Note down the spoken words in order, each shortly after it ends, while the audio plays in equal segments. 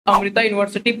AMRITA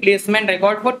University Placement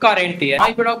record for current year. Now,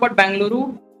 if you talk about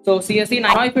Bangalore, so CSE.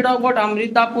 Now, if you talk about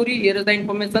Amrita Puri, here is the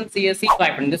information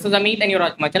CSE. This is Amit and you're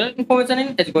watching my channel information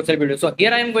in educational video. So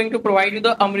here I am going to provide you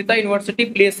the Amrita University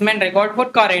Placement record for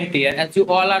current year. As you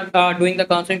all are doing the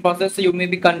counseling process, so you may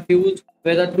be confused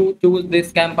whether to choose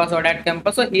this campus or that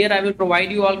campus. So here I will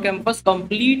provide you all campus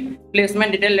complete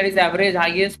placement detail, that is average,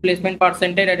 highest placement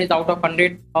percentage, that is out of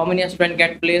 100, how many students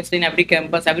get placed in every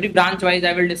campus, every branch wise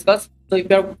I will discuss. So if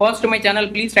you are first to my channel,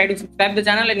 please try to subscribe the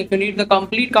channel, and if you need the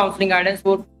complete counseling guidance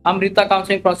for Amrita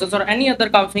counseling process or any other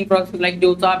counseling process like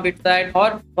JOSA, BITSAT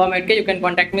or Medcare, you can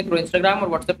contact me through Instagram or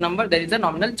WhatsApp number. There is a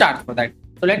nominal charge for that.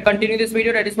 So let's continue this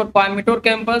video. That is for Coimbatore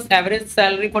campus. Average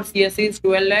salary for CSE is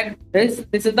 12 lakh. This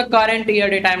is the current year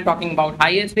data I am talking about.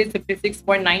 Highest is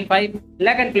 56.95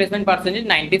 lakh and placement percentage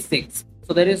 96.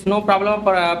 So there is no problem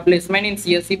for placement in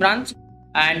CSE branch.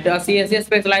 And CSE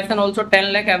specialization also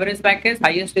 10 lakh average package.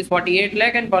 Highest is 48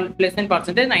 lakh and placement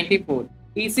percentage 94.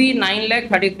 EC 9 lakh,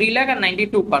 33 lakh and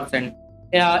 92%.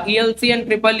 ELC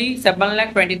and EEE 7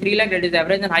 lakh, 23 lakh, that is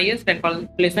average and highest, and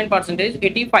placement percentage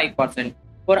 85%.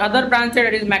 For other branches,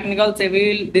 that is mechanical,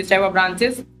 civil, this type of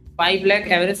branches, 5 lakh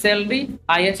average salary,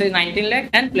 highest is 19 lakh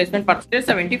and placement percentage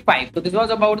 75. So this was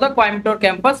about the Coimbatore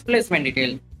campus placement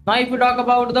detail. Now if you talk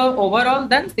about the overall,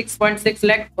 then 6.6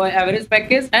 lakh average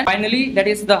package, and finally that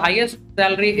is the highest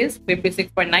salary is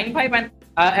 56.95 and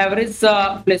average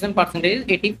placement percentage is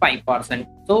 85%.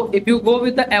 So if you go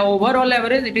with the overall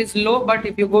average, it is low, but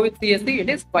if you go with CSE, it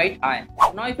is quite high.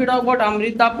 Now if you talk about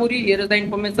Amrita Puri, here is the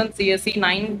information. CSE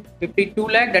 952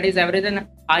 lakh, that is average and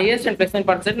highest, and placement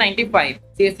percentage 95.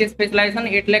 CSE specialization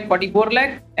 8 lakh, 44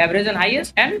 lakh, average and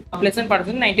highest, and placement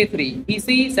percentage 93.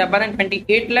 EC 7 and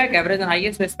 28 lakh, average and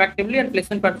highest respectively, and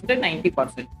placement percentage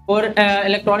 90%. For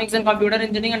electronics and computer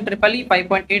engineering and EEE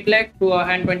 5.8 lakh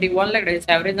and 21 lakh, that is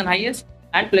average and highest,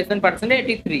 and placement percentage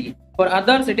 83. For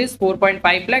others, it is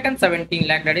 4.5 lakh and 17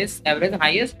 lakh, that is average and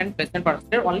highest, and placement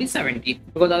percentage only 70,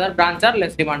 because other branches are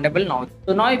less demandable now.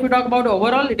 So now if you talk about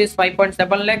overall, it is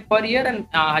 5.7 lakh per year, and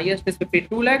highest is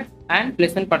 52 lakh and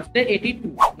placement percentage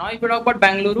 82. Now if you talk about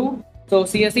Bangalore, so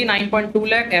CSE 9.2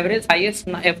 lakh average, highest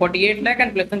 48 lakh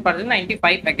and placement percentage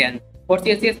 95 again. For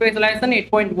CSE specialization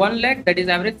 8.1 lakh, that is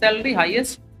average salary,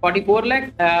 highest 44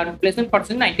 lakh, placement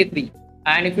percentage 93.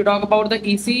 And if you talk about the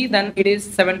EC, then it is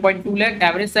 7.2 lakh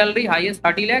average salary, highest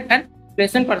 30 lakh and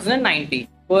placement percentage 90.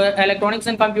 For electronics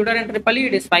and computer and EEE,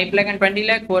 it is 5 lakh and 20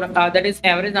 lakh, for that is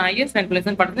average and highest, and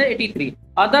placement percentage 83.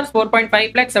 Others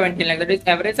 4.5 lakh, 17 lakh, that is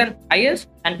average and highest,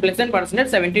 and placement percentage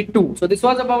 72. So this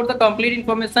was about the complete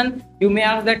information. You may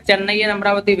ask that Chennai and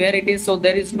Amravati where it is, so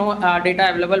there is no data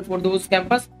available for those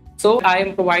campus. So I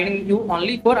am providing you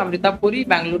only for Amrita Puri,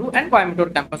 Bangalore and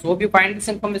Coimbatore campus. Hope you find this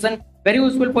information very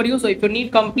useful for you. So if you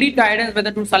need complete guidance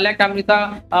whether to select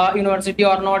Amrita University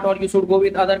or not, or you should go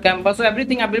with other campus, so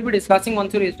everything I will be discussing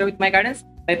once you register with my guidance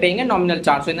by paying a nominal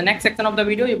charge. So in the next section of the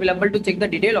video, you will be able to check the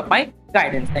detail of my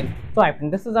guidance. Thank you. So hi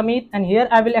friend, this is Amit, and here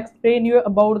I will explain you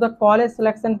about the college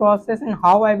selection process and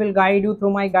how I will guide you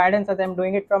through my guidance, as I am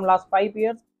doing it from last 5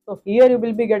 years. So here you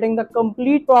will be getting the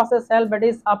complete process help, that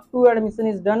is up to admission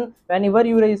is done whenever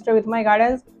you register with my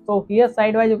guidance. So here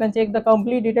sidewise you can check the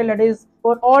complete detail, that is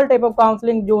for all type of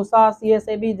counseling, JOSA,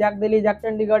 CSAB, JAC Delhi, JAC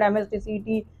Chandigarh,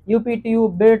 MSTCT,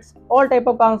 UPTU, BITS, all type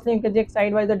of counseling. You can check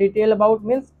sidewise the detail about,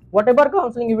 means whatever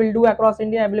counseling you will do across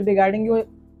India, I will be guiding you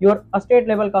your state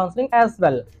level counseling as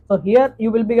well. So here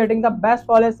you will be getting the best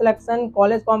college selection,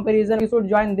 college comparison, you should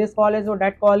join this college or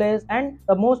that college, and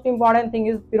the most important thing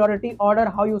is priority order,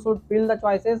 how you should fill the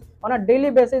choices on a daily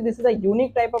basis. This is a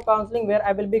unique type of counseling where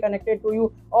I will be connected to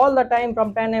you all the time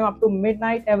from 10 AM up to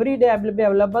midnight. Every day I will be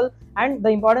available, and the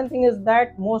important thing is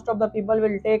that most of the people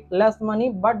will take less money,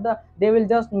 but they will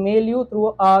just mail you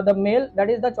through the mail, that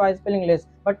is the choice filling list.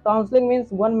 But counseling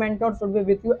means one mentor should be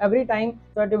with you every time,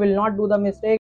 so that you will not do the mistake